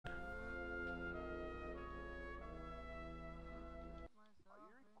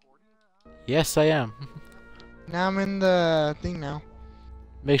Yes, I am. Now I'm in the thing now.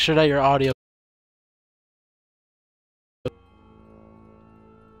 Make sure that your audio.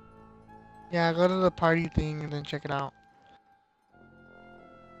 Yeah, go to the party thing and then check it out.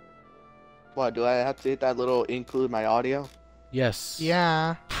 What, do I have to hit that little include my audio? Yes.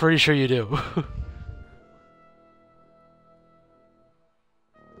 Yeah. Pretty sure you do.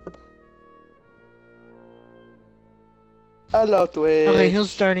 Hello, Twitch. Okay,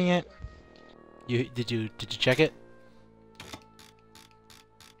 who's starting it? Did you check it?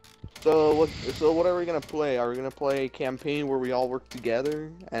 So what are we gonna play? Are we gonna play a campaign where we all work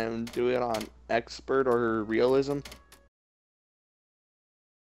together and do it on expert or realism?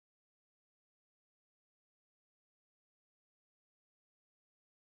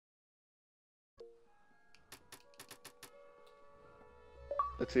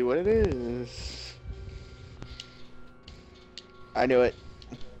 Let's see what it is. I knew it.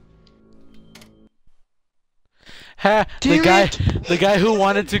 Ha! Damn The guy who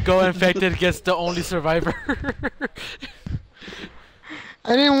wanted to go infected gets the only survivor.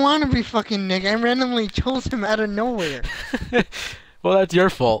 I didn't want to be fucking Nick. I randomly chose him out of nowhere. Well, that's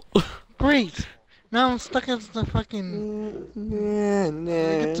your fault. Great. Now I'm stuck as the fucking.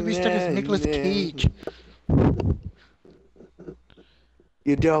 I get to be stuck as Nicolas Cage.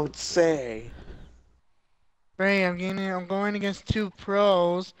 You don't say. Great, I'm going against two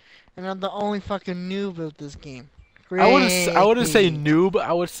pros, and I'm the only fucking noob of this game. Great. I wouldn't say noob.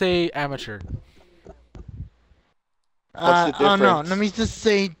 I would say amateur. What's the Oh no, difference? let me just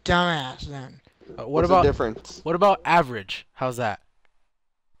say dumbass then. What about the difference? What about average? How's that?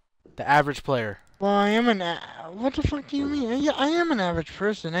 The average player. Well, I am what the fuck do you mean? Yeah, I am an average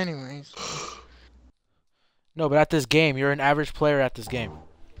person anyways. No, but at this game, you're an average player at this game.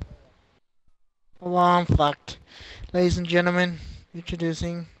 Well, I'm fucked. Ladies and gentlemen,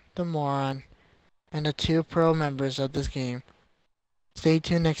 introducing the moron and the two pro members of this game. Stay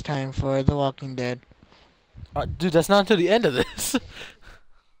tuned next time for The Walking Dead. Dude, that's not until the end of this.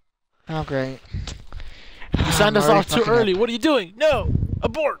 Oh, great. You signed us off too early. What are you doing? No!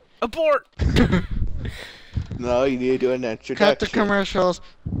 Abort! Abort! No, you need to do an introduction. Cut the commercials.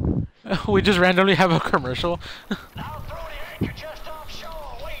 We just randomly have a commercial.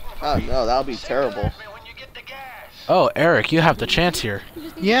 Oh no, that'll be terrible. Oh, Eric, you have the chance here.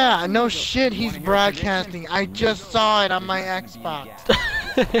 Yeah, no shit, he's broadcasting. I just saw it on my Xbox.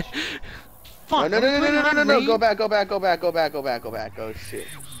 Fuck. No, go back. Oh shit.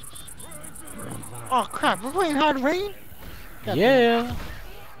 Oh crap, we're playing Hard Rain? Yeah.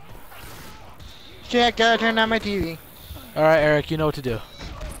 Shit, gotta turn on my TV. Alright, Eric, you know what to do.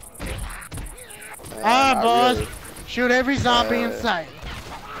 Man, boss. really. Shoot every zombie in sight.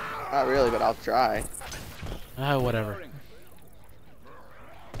 Not really, but I'll try. Whatever.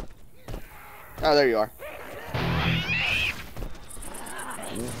 Oh, there you are.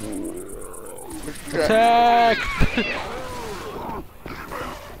 Attack!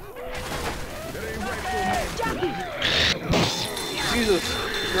 Jesus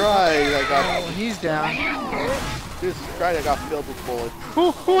Christ, I got. Oh, he's down. Jesus Christ, I got filled with bullets.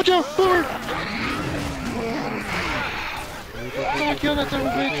 Oh, Joe, forward! Oh, kill that son of a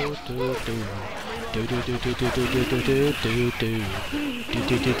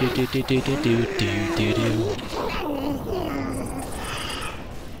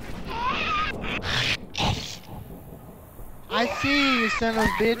I see you, son of a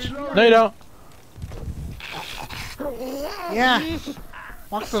bitch. No, you don't. Yeah.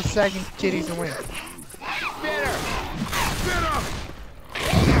 Walk those sagging titties and win.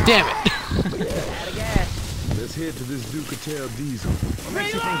 Damn it. Let's head to this Ducatel diesel. What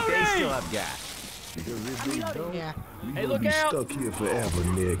makes you think they still have gas? Because if they don't, Yeah. we gonna be stuck here forever,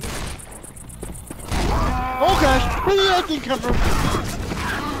 Nick. Oh gosh, where did that thing come from?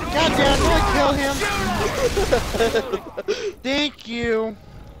 God damn, did I kill him? Thank you.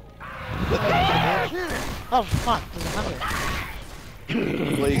 Oh fuck, there's another.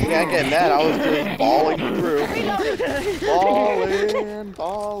 Well, you can't get mad. I was just balling through.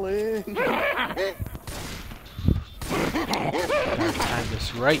 Balling. Time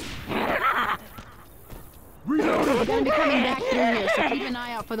this right. We're gonna be coming back through here, so keep an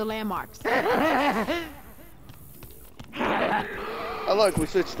eye out for the landmarks. Oh look, we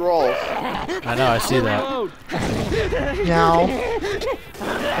switched roles. I know, I see that. Now.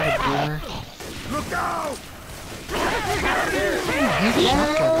 Look out!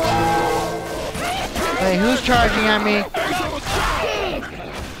 Hey, who's charging at me?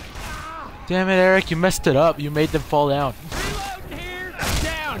 Damn it, Eric, you messed it up. You made them fall down.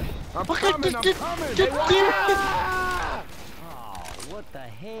 I'm coming! Get What the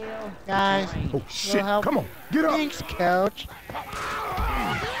hell? Guys, Oh shit! help. Come on, get up! thanks, coach. Oh,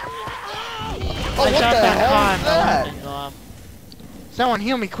 what the hell is that? Someone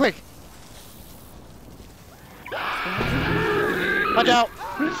heal me quick. Watch out.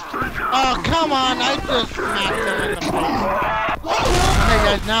 Oh, come on. I just smacked him in the face. Okay,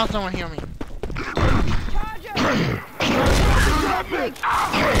 guys, now someone heal me.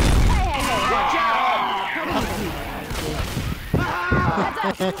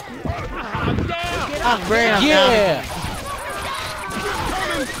 Oh, great, I'm down. Yeah!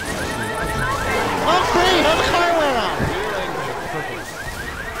 Oh, great, how the car went off.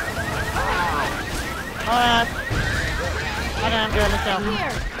 Alright. Okay, I'm good, let's go.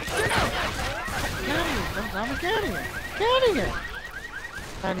 Get out of here, Zombie, get out of here. Get out of here.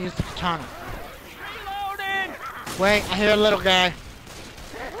 I'm trying to use the katana. Wait, I hear a little guy.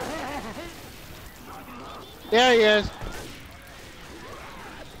 There he is.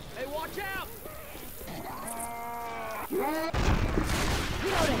 Hey, watch out!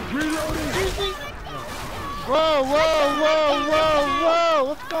 Whoa, whoa, whoa, whoa, whoa!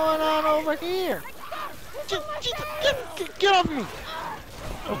 What's going on over here? Get off me!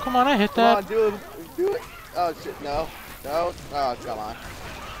 Oh, come on, I hit Come on, that. do it. Do it. Oh shit, no. No. Oh, come on.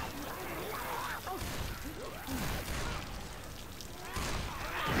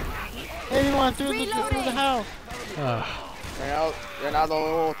 Anyone through the house? You're not the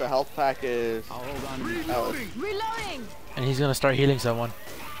only one with the health pack is. I'll hold on to you. Alice. Reloading! And he's gonna start healing someone.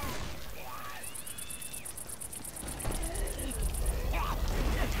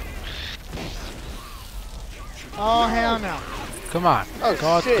 Oh, hell no. Come on.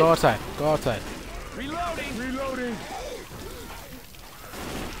 Oh, shit. Go outside. Go outside. Reloading! Reloading.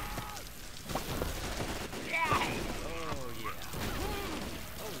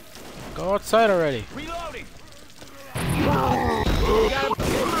 Go outside already. Reloading!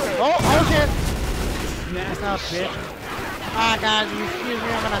 Oh shit! That's not bitch. Ah, guys, you excuse me,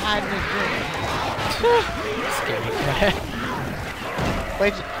 I'm gonna hide in this room. Scary cat.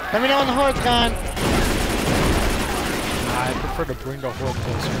 Wait, let me know when the horde's gone. I prefer to bring the horde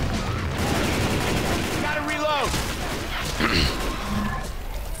closer. Gotta reload!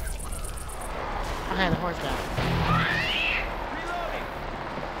 Okay, the horde's gone.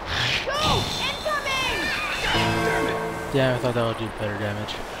 Yeah, I thought that would do better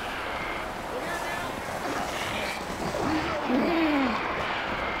damage.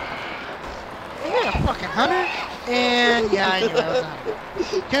 You got a fucking hunter? And yeah, I knew that was a hunter.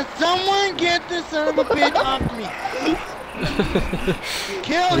 Can someone get this son of a bitch off me?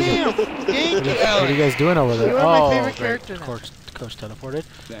 Kill him! Thank you. What are you guys doing over there? You are my Oh, favorite great. character now. Coach teleported.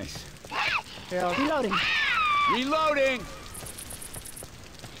 Thanks. Reloading. Reloading!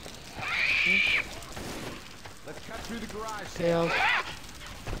 Let's cut through the garage. Tails.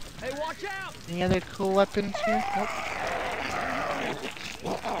 Hey, watch out! Any other cool weapons here? Nope.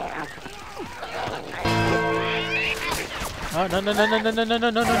 Oh, no. Oh, damn it.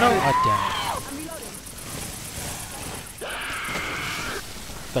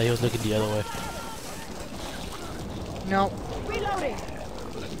 Thought he was looking the other way. Nope. Reloading.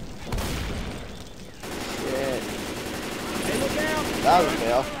 Shit. Hey, look out! That was a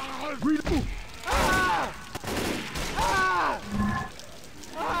fail. Reload.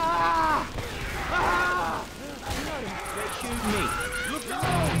 Shoot me.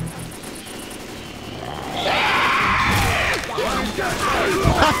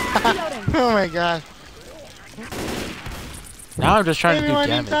 Oh my god. Now I'm just trying to do Everyone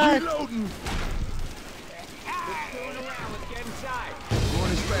damage. inside. Reloading. Let's get inside.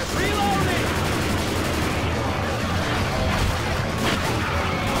 Going as fast as Reloading!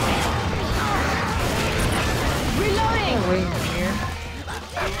 Reloading. Waiting here.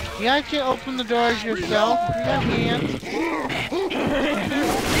 You guys can open the doors yourself. You got hands.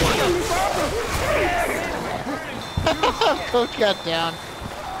 Coach got down.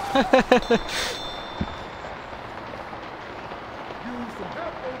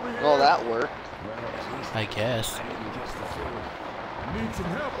 Well, that worked. I guess. Need some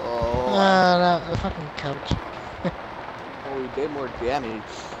help. Oh, No, the fucking coach. well, we did more damage.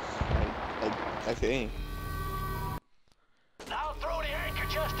 I think. Now throw the anchor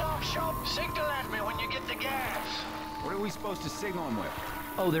just offshore. Signal at me when you get the gas. What are we supposed to signal him with?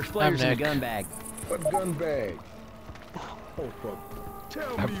 Oh, there's flares in the Nick. gun bag. What gun bag? Oh fuck.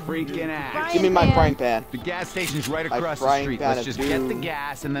 Tell A me we did. freaking ass. Give me my frying pan. The gas station's right My across the frying street. pan Let's of just get the doom.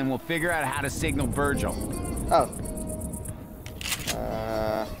 gas and then we'll figure out how to signal Virgil. Oh.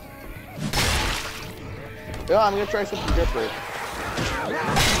 Yeah, I'm gonna try something different.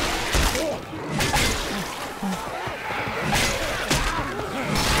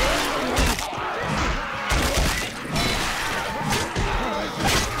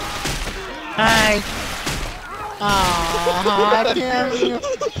 Hi. Aw, damn you.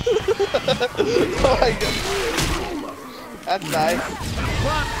 Oh my god. That's nice.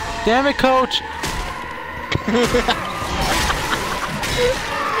 Damn it, coach!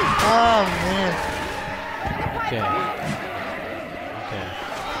 Oh man. Okay. Okay.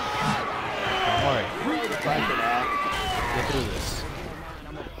 Don't worry. Get through this.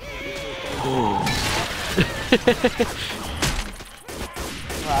 Ooh.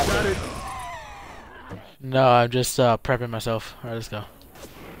 No, I'm just prepping myself. Alright, let's go.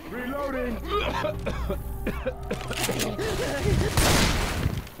 Reloading.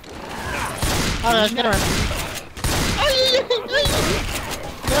 Oh, no, get around.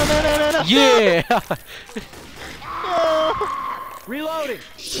 No. Yeah! Reloading.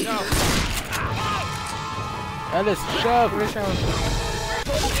 No. Alice, shove!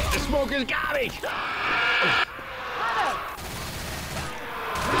 The smoker's got me.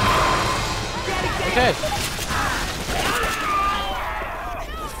 Okay.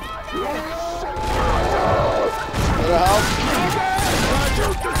 Little help.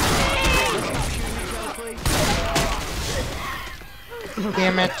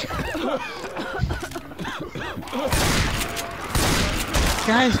 Damn it.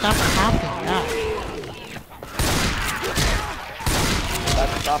 Guys, stop coughing. Yeah.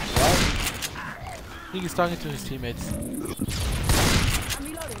 That's stop what? He's talking to his teammates.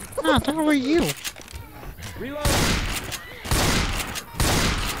 No, it's over you. Reload.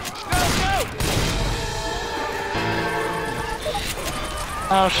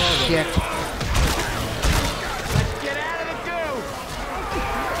 Oh shit. Get out of the goo.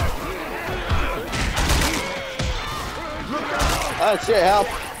 Oh shit, help.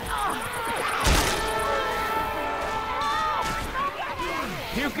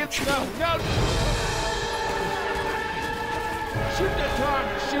 You can no. Shoot the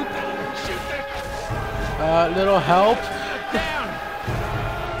target. Shoot the. Little help. Down.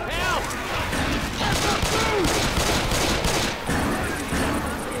 Help.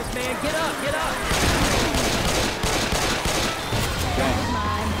 Yes, man. Get up. Get up.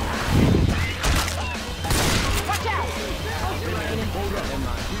 Watch out!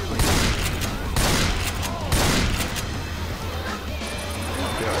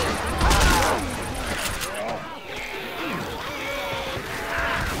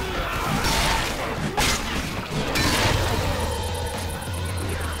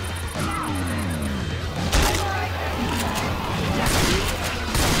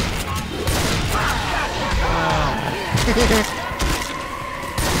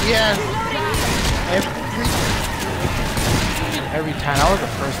 Yes. Every time. That was the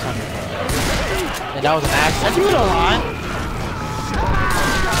first time. And that was an I accident. do it a lot.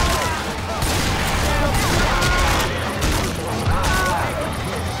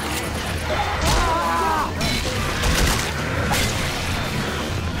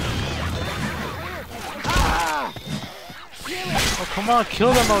 Oh, come on,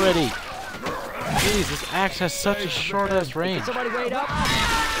 kill them already. Jeez, this axe has such a short ass range. Somebody wait up.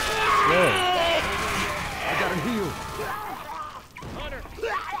 Yeah. I gotta heal.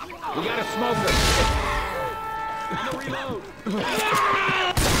 We got a smoker. Reload.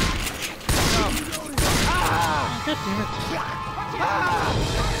 God damn it.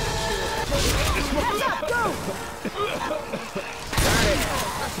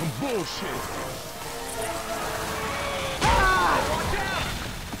 That's some bullshit.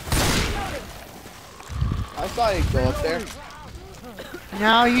 I saw you go up there.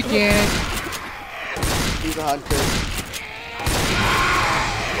 No, you didn't. He's a hunter.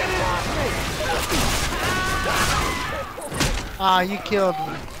 Ah, you killed me.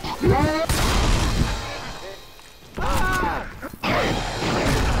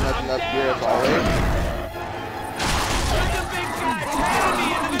 Nothing up here as always.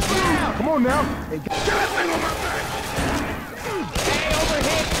 Come on now.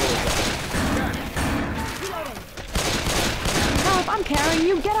 Help, I'm carrying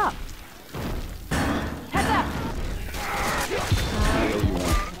you. Get up. Heads up.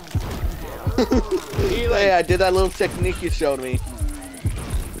 Hey, I did that little technique you showed me.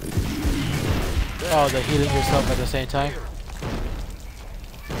 Oh, the healing yourself at the same time?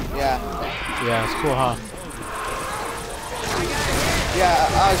 Yeah. Yeah, it's cool, huh? Yeah,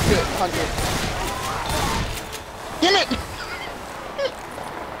 I was good, hunter. Damn it!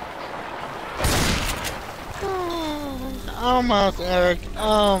 Almost, Eric.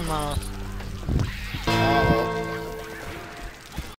 Almost. Uh-oh.